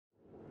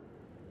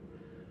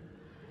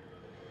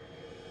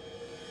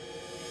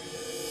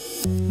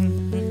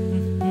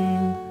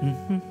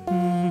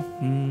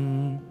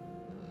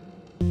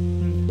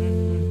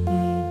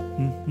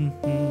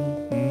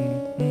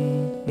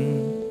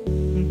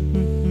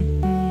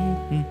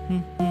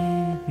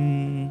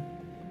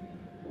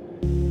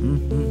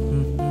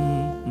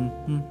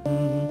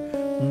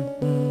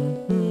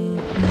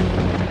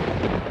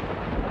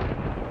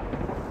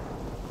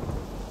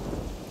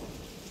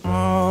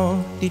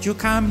did you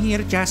come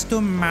here just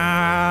to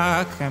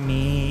mock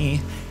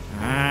me?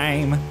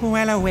 I'm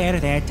well aware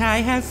that I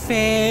have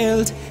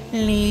failed.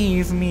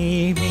 Leave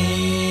me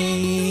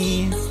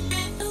be.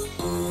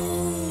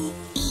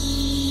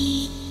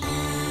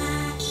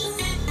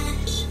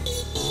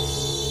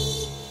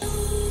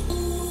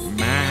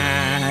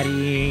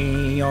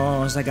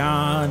 Mario's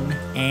gone,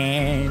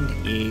 and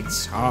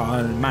it's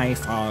all my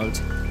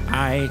fault.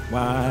 I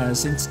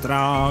wasn't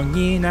strong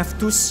enough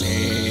to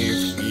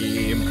save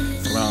him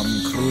from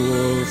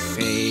cruel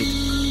fate,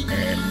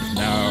 and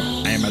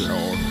now I'm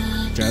alone,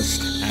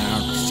 just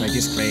outside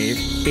his grave,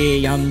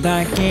 beyond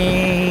the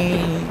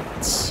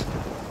gates.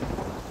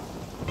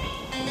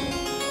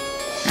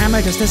 Am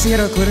I just a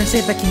zero? Couldn't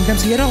save the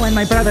kingdom's hero, and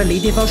my brotherly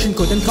devotion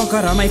couldn't conquer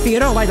all my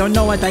fear. Oh, I don't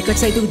know what I could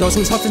say to those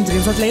whose hopes and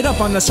dreams was laid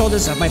upon the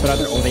shoulders of my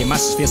brother. Oh, they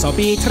must feel so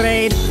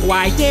betrayed.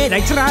 Why did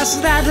I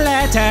trust that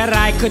letter?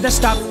 I could have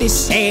stopped this,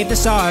 saved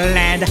us all,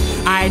 and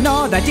I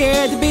know that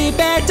it'd be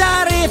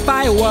better if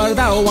I were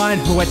the one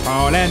who had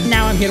fallen.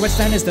 Now I'm here with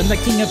Stannis, then the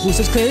king of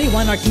Boosters clearly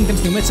won our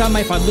kingdom's new. It's all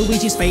my fault.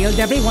 Luigi's failed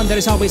everyone.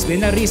 There's always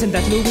been a reason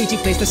that Luigi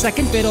plays the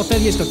second fiddle.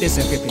 Failures don't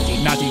deserve your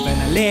pity, not even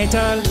a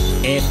little.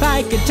 If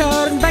I could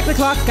turn back the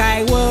clock,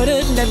 I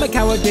wouldn't let my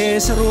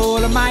cowardice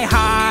rule my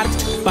heart.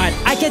 But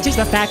I can't change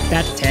the fact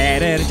that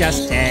terror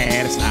just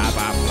tears love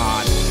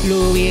apart.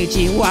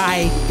 Luigi,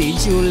 why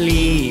did you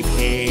leave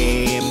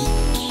him?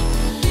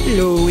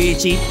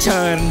 Luigi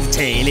turned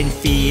tail in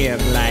fear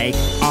like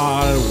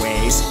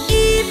always.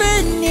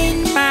 Even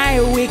in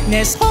my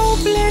weakness,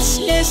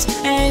 hopelessness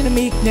and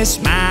meekness,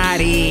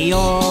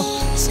 Mario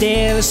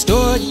still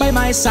stood by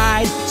my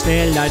side,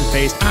 still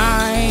unfazed.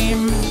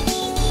 I'm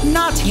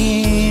not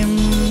him.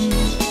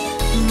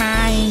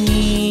 My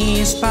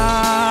knees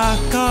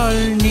buckle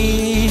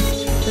neath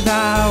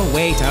the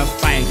weight of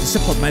trying to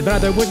support my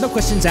brother with no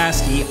questions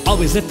asked. He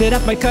always lifted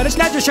up my courage,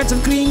 now just shards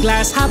of green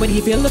glass. How would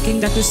he feel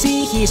looking down to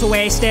see he's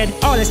wasted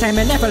all his time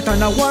and effort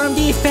on a worm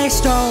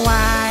defaced? Oh,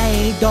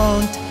 I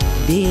don't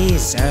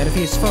deserve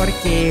his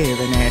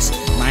forgiveness.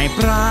 My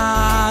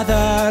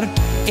brother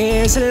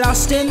is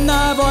lost in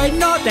the void,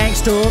 no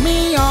thanks to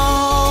me.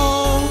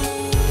 Oh,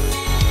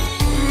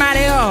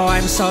 Mario,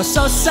 I'm so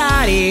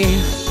sorry.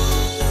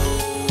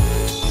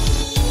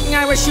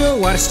 I wish you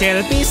were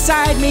still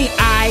beside me.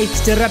 I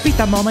still repeat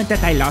the moment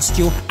that I lost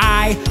you.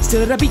 I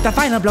still repeat the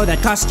final blow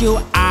that cost you.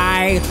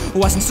 I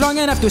wasn't strong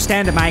enough to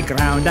stand my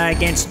ground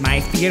against my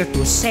fear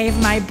to save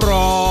my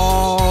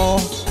bro.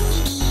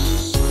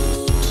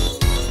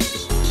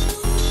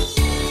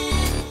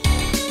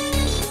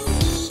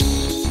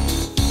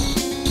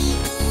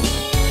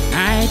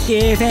 I'd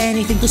give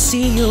anything to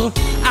see you.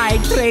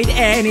 I'd trade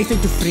anything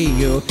to free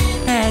you.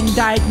 And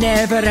I'd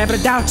never ever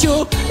doubt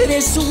you.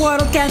 This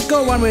world can't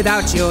go on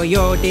without you.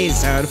 You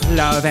deserve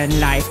love and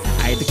life.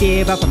 I'd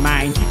give up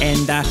mine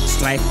in the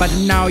strife, but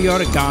now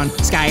you're gone.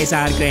 Skies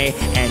are grey,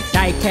 and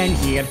I can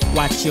hear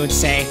what you'd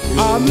say.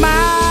 Oh,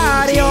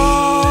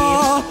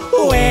 Mario,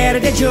 where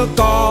did you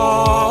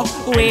go?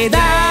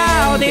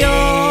 Without you,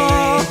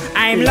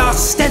 I'm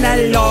lost and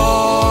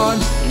alone.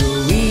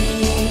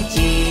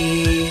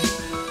 Luigi,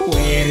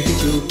 where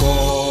did you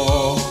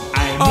go?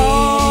 I miss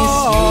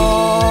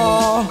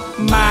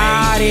you,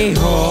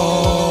 Mario.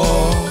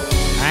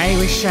 I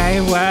wish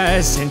I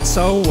wasn't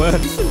so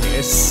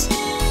worthless.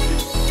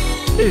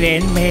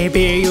 Then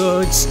maybe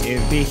you'd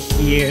still be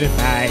here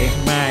by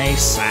my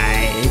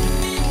side.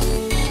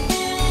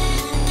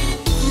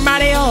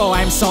 Mario,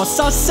 I'm so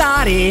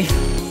sorry.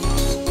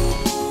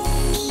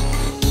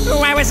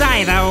 Why was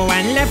I the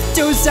one left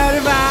to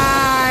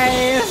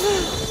survive?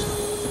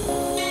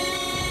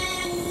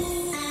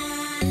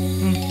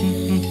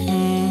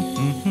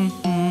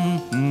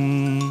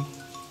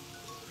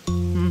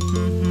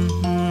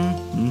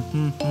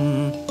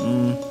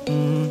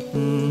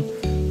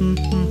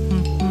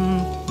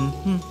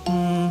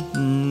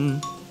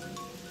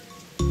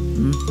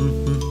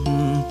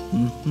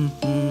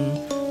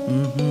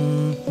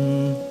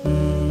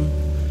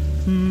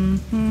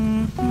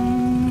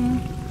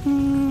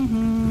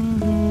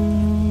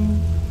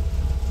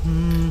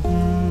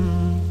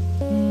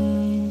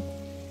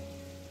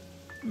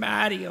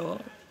 Mario.